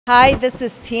Hi, this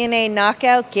is TNA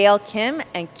Knockout Gail Kim,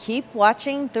 and keep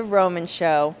watching The Roman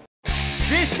Show.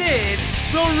 This is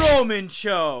The Roman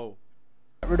Show.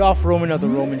 Rodolph Roman of The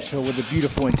Roman Show with the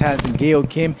beautiful and talented Gail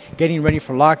Kim getting ready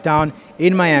for Lockdown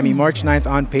in Miami, March 9th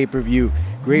on pay-per-view.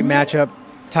 Great matchup,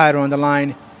 title on the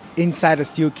line, inside a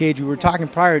steel cage. We were talking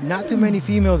prior, not too many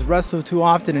females wrestle too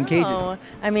often in cages. Oh,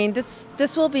 I mean, this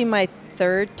will be my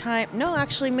third time, no,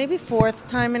 actually maybe fourth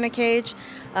time in a cage.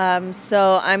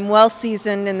 So I'm well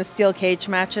seasoned in the steel cage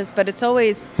matches, but it's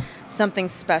always something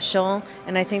special,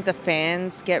 and I think the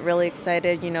fans get really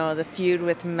excited. You know, the feud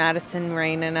with Madison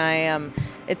Rain and I,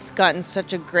 it's gotten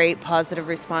such a great positive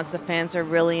response. The fans are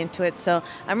really into it, so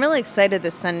I'm really excited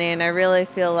this Sunday, and I really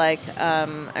feel like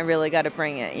I really got to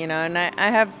bring it, you know, and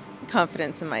I have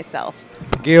confidence in myself.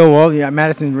 Gail, well, yeah,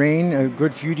 Madison Rain, a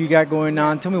good feud you got going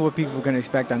on. Tell me what people can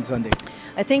expect on Sunday.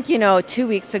 I think, you know, 2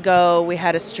 weeks ago we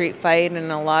had a street fight,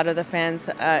 and a lot of the fans,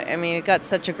 I mean, it got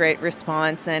such a great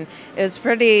response, and it was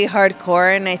pretty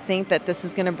hardcore, and I think that this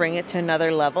is going to bring it to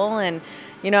another level. And,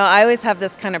 you know, I always have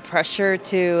this kind of pressure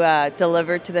to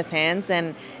deliver to the fans,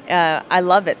 and I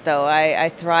love it, though. I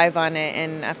thrive on it,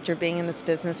 and after being in this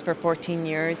business for 14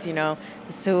 years, you know,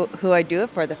 this is who I do it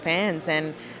for, the fans,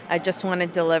 and I just want to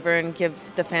deliver and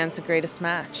give the fans the greatest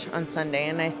match on Sunday,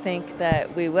 and I think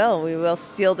that we will. We will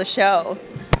steal the show.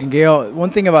 And Gail, one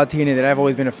thing about TNA that I've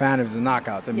always been a fan of is the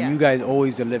knockouts. I mean, Yes. you guys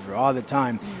always deliver all the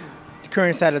time. The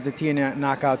current status of TNA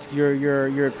knockouts,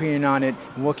 your opinion on it,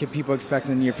 and what can people expect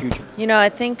in the near future? You know, I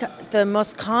think the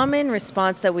most common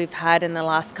response that we've had in the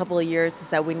last couple of years is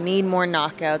that we need more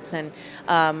knockouts, and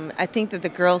I think that the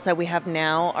girls that we have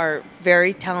now are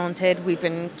very talented. We've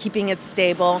been keeping it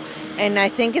stable, and I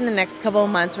think in the next couple of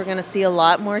months we're going to see a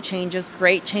lot more changes,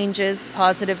 great changes,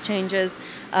 positive changes,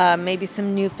 maybe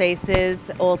some new faces,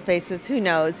 old faces, who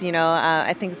knows, you know.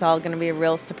 I think it's all going to be a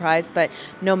real surprise, but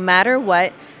no matter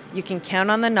what, you can count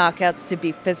on the knockouts to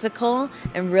be physical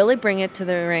and really bring it to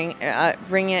the ring,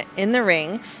 bring it in the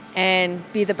ring, and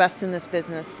be the best in this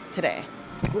business today.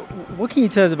 What can you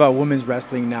tell us about women's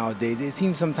wrestling nowadays? It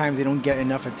seems sometimes they don't get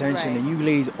enough attention, Right. and you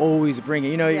ladies always bring it.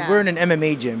 You know, Yeah. we're in an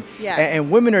MMA gym, Yes. and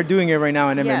women are doing it right now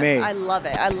in MMA. Yes, I love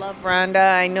it. I love Ronda.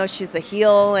 I know she's a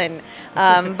heel, and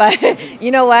but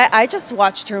you know what? I just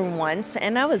watched her once,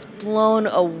 and I was blown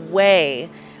away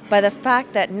by the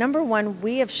fact that, number one,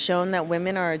 we have shown that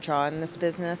women are a draw in this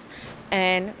business,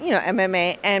 and, you know,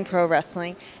 MMA and pro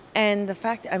wrestling. And the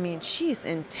fact, I mean, she's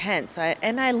intense,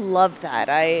 and I love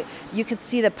that. You could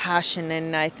see the passion,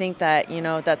 and I think that, you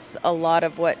know, that's a lot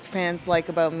of what fans like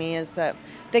about me, is that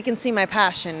they can see my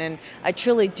passion, and I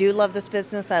truly do love this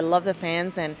business. I love the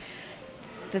fans, and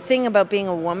the thing about being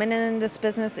a woman in this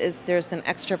business is there's an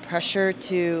extra pressure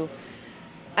to,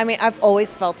 I mean, I've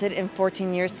always felt it in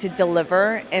 14 years, to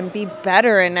deliver and be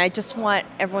better, and I just want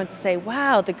everyone to say,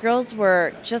 wow, the girls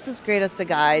were just as great as the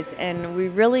guys, and we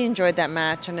really enjoyed that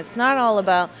match. And it's not all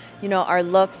about, you know, our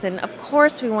looks, and of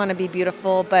course we want to be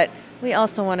beautiful, but we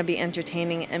also want to be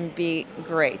entertaining and be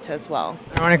great as well.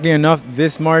 Ironically enough,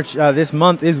 this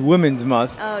month is Women's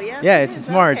Month. Oh, yes? Yeah, it it's is?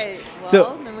 March. Okay. Well,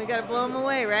 So then we got to blow them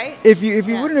away, right? if you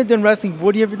Yeah. wouldn't have done wrestling,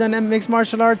 would you ever done mixed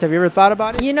martial arts? Have you ever thought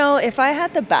about it? You know, if I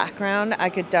had the background, I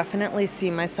could definitely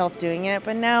see myself doing it.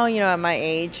 But now, you know, at my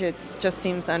age, it just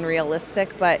seems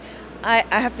unrealistic. But I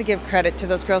have to give credit to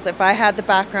those girls. If I had the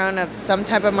background of some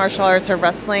type of martial arts or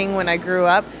wrestling when I grew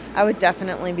up, I would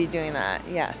definitely be doing that,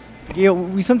 yes. Gail,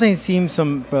 we sometimes see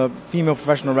some female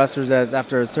professional wrestlers as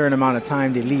after a certain amount of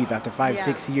time they leave after 5, Yeah,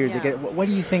 6 years. yeah. They get, what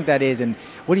do you think that is, and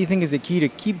what do you think is the key to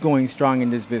keep going strong in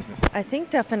this business? I think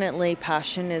definitely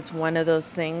passion is one of those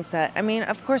things that, I mean,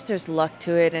 of course there's luck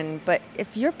to it, but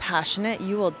if you're passionate,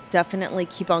 you will definitely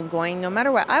keep on going no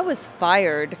matter what. I was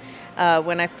fired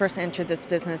when I first entered this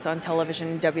business on television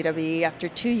in WWE after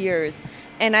 2 years,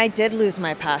 and I did lose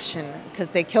my passion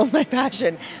because they killed my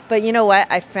passion. But you know what?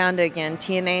 I found it again.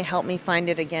 TNA helped me find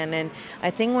it again, and I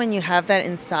think when you have that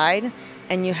inside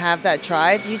and you have that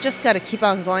drive, you just got to keep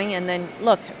on going. And then,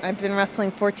 look, I've been wrestling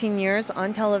 14 years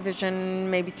on television,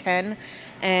 maybe 10,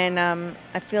 and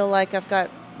I feel like I've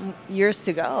got years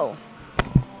to go.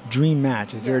 Dream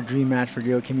match. Is there a dream match for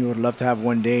Gail Kim you would love to have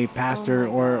one day, past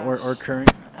or current?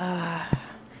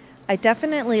 I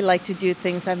definitely like to do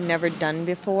things I've never done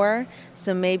before,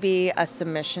 so maybe a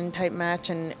submission type match,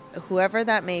 and whoever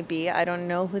that may be, I don't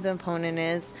know who the opponent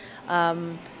is.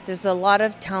 There's a lot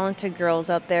of talented girls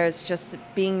out there. It's just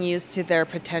being used to their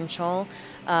potential.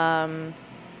 I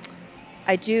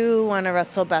do want to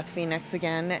wrestle Beth Phoenix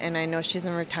again, and I know she's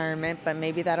in retirement, but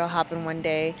maybe that'll happen one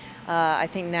day. I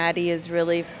think Natty is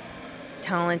really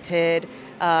talented.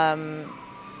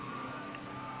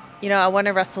 You know, I want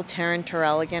to wrestle Taryn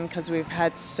Terrell again because we've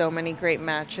had so many great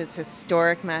matches,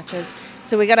 historic matches.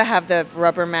 So we got to have the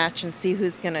rubber match and see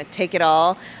who's going to take it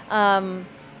all.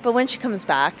 But when she comes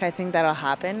back, I think that'll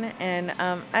happen. And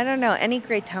I don't know, any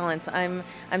great talents. I'm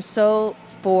so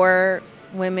for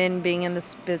women being in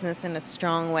this business in a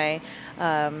strong way.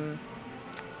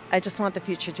 I just want the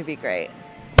future to be great.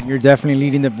 You're definitely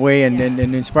leading the way and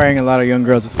inspiring a lot of young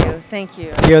girls as well. Thank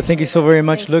you. Gail, thank you so very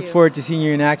much. Thank Look you. forward to seeing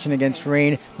you in action against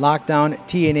Rain. Lockdown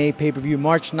TNA pay-per-view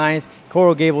March 9th.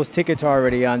 Coral Gables tickets are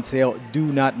already on sale. Do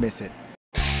not miss it.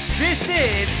 This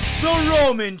is The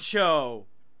Roman Show.